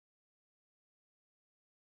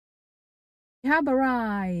We have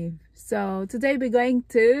arrived. So today we're going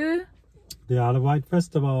to the Isle of Wight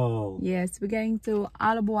Festival. Yes, we're going to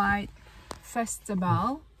Isle of Wight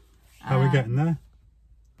Festival. How are we getting there?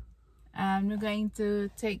 And we're going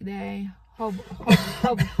to take the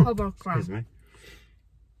hovercraft. Excuse me.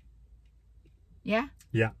 Yeah?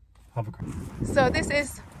 Yeah, hovercraft. So this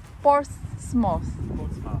is Portsmouth.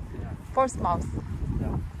 Portsmouth, yeah. Portsmouth.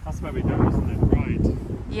 Yeah. That's where we go, isn't it? Right.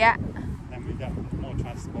 Yeah. Then we get more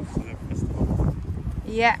transport to the festival.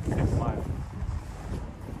 Yeah. 6 miles.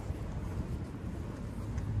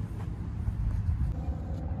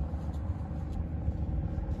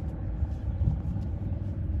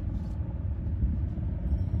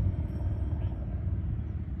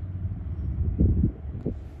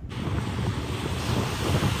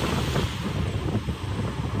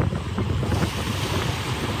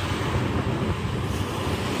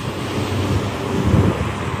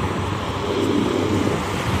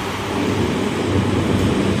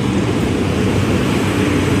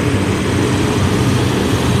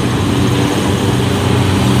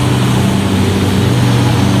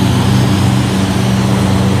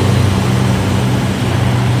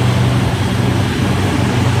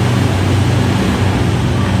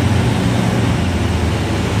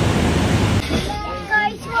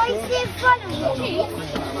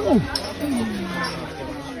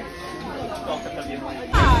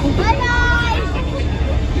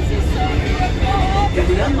 In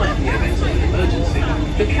the unlikely event of an emergency,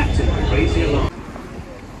 the captain will raise the alarm.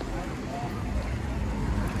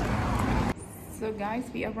 So guys,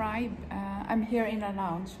 we arrived. I'm here in a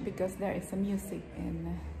lounge because there is some music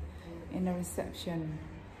in the reception.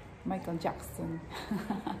 Michael Jackson.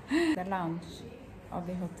 The lounge of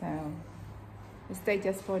the hotel. We stay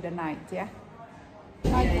just for the night, yeah?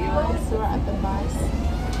 Hi guys, we're at the bus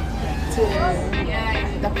to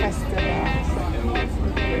the festival.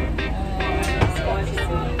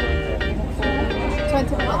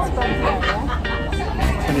 20 minutes from here,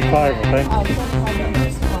 yeah? 25, I think. Oh, 25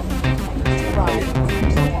 minutes from right.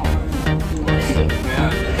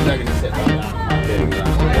 They're going to sit like that.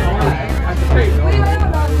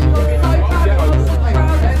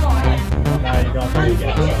 Now you got to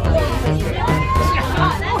get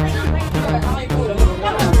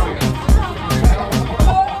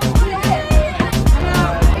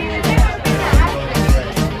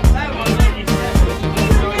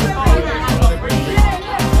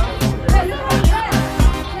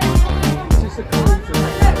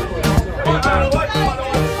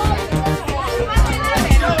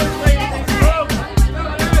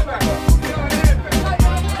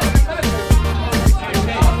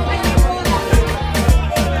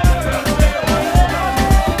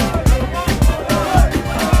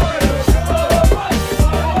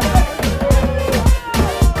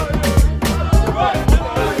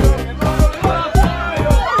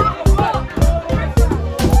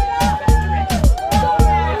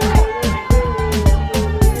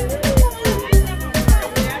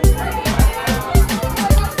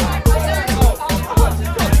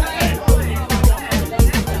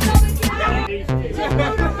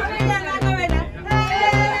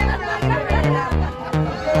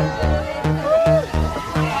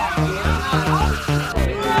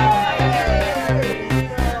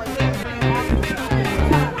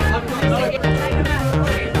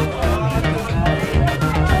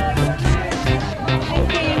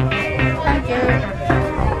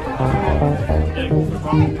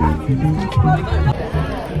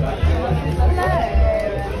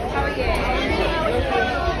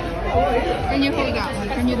Can you hold up?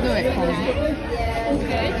 Can you do it for me?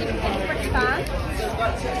 Okay. Start.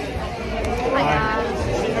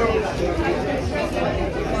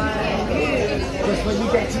 Just when you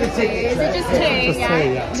get to the ticket. Is it just two?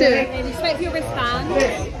 Yeah. Two. And respect for your wristband.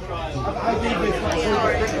 Lid,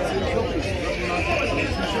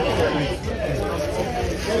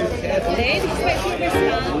 respect for your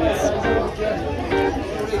wristband.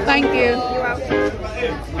 Thank you. You're welcome.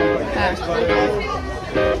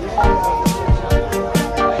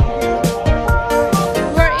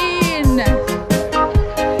 We're in.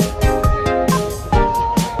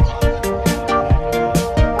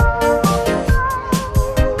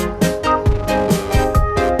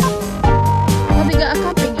 Oh, we got a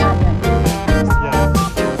camping area. Yeah.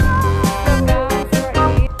 So guys, we're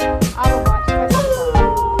in Isle of Wight Festival.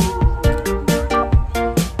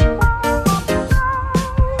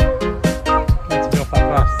 Need to be off that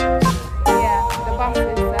bus. Yeah, the bus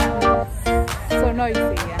is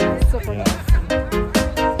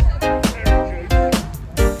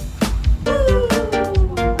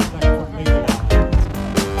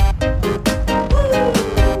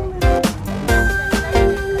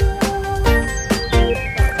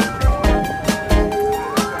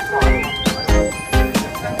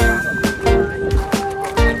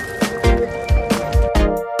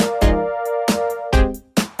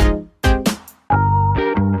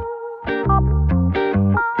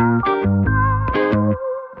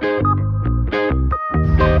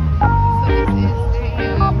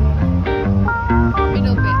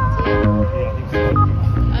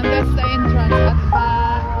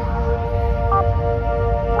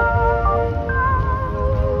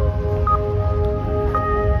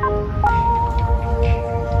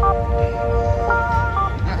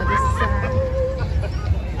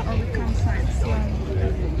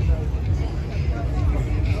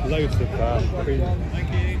loads of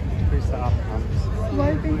pre-set up camps.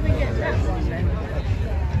 Why didn't we get that one then?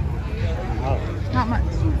 Oh. How much?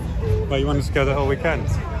 Well, you want us to go the whole weekend?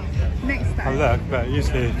 Next Have time. a look, but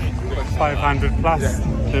usually 500 plus.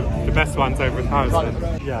 The best one's over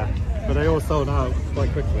 1,000. Yeah, but they all sold out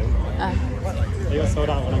quite quickly. They all sold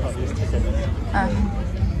out when I got these tickets.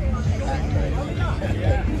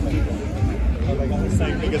 They got the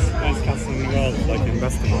same biggest bounce castle in the world, like in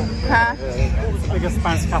Festival. Huh? The biggest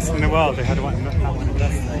bounce castle in the world. They had one in that one in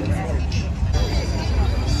Festival.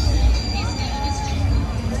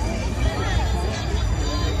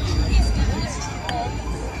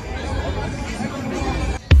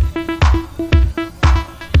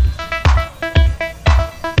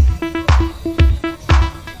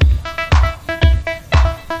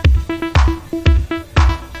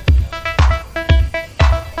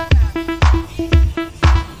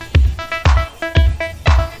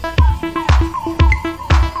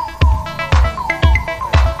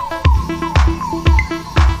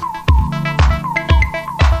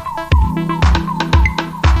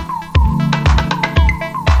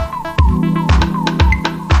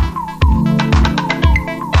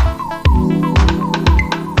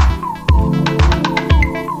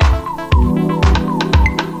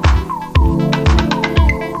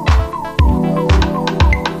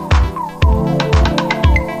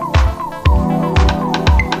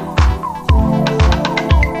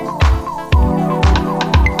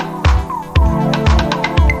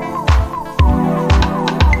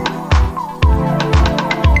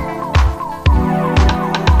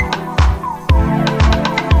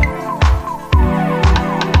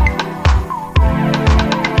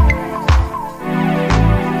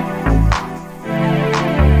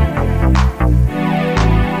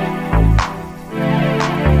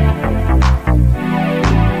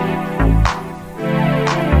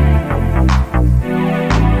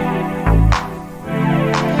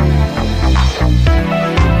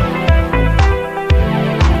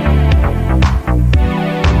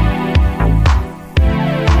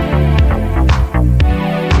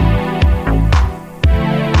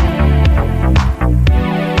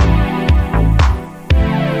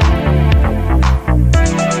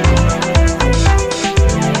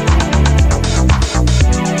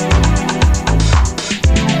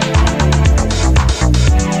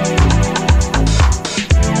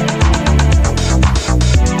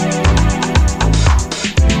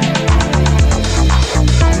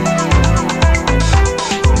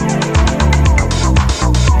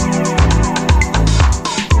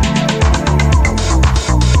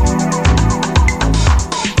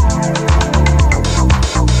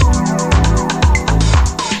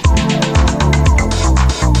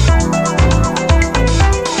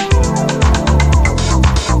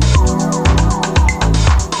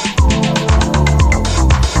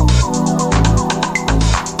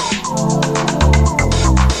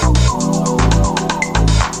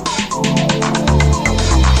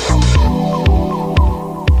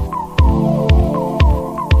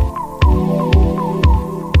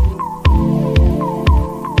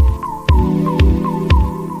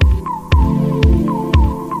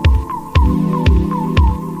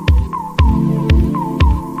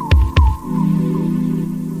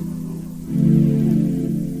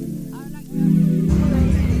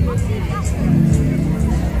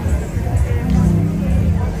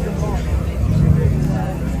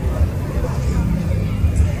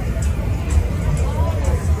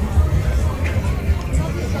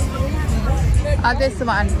 This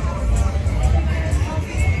one.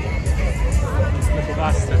 Little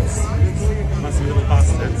bastards. Must be little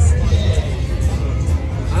bastards.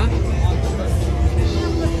 Huh?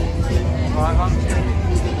 500.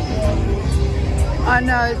 Oh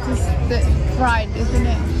no, it's just the fried, isn't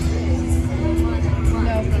it?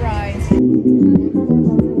 No, fried.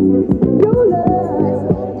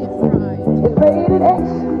 It's rated X.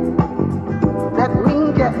 That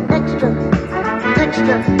means you're extra.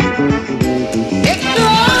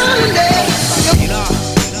 Extraordinary.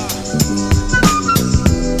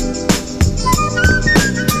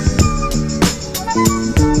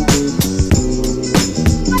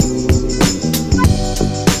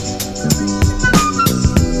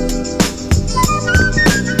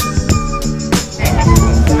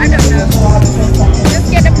 I don't know. Just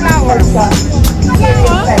get the flour.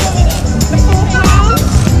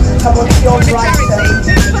 Come on, your right side.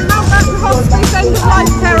 Hospice end of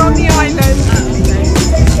life care on the island.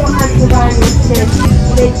 Place your hands around your chin.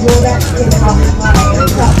 Make your left skin up and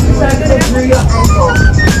circle through your ankle.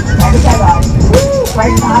 And together.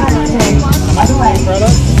 Great balance. By the way.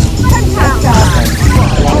 Let's go.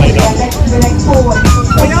 Let's move forward.